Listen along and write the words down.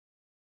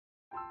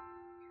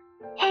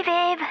Hey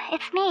babe,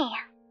 it's me.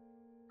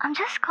 I'm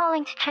just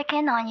calling to check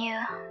in on you.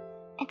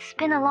 It's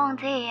been a long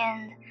day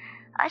and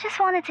I just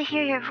wanted to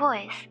hear your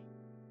voice.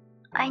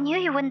 I knew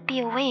you wouldn't be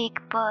awake,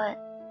 but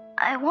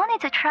I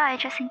wanted to try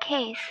just in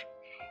case.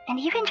 And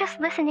even just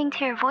listening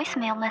to your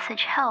voicemail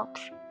message helps.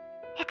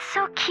 It's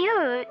so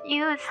cute.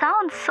 You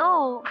sound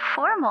so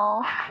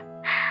formal.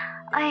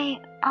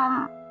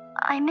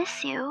 I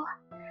miss you.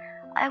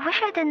 I wish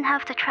I didn't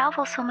have to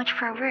travel so much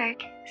for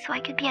work, so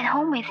I could be at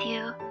home with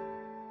you.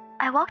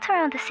 I walked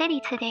around the city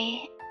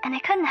today, and I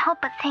couldn't help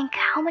but think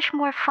how much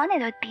more fun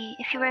it would be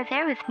if you were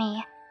there with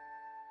me.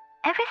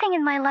 Everything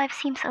in my life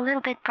seems a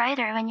little bit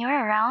brighter when you're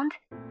around.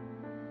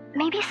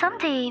 Maybe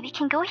someday we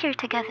can go here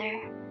together.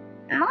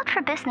 Not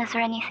for business or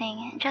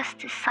anything, just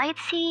to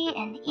sightsee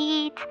and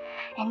eat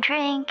and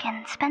drink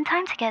and spend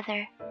time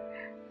together.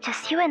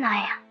 Just you and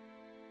I.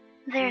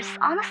 There's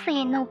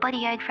honestly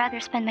nobody I'd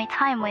rather spend my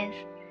time with.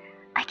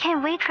 I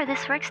can't wait for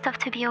this work stuff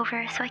to be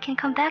over so I can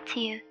come back to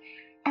you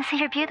and see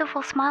your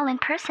beautiful smile in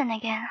person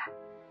again.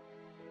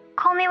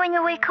 Call me when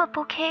you wake up,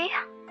 okay?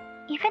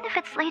 Even if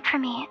it's late for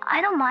me,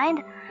 I don't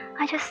mind.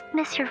 I just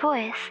miss your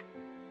voice.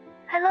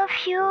 I love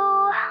you.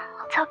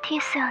 I'll talk to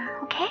you soon,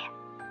 okay?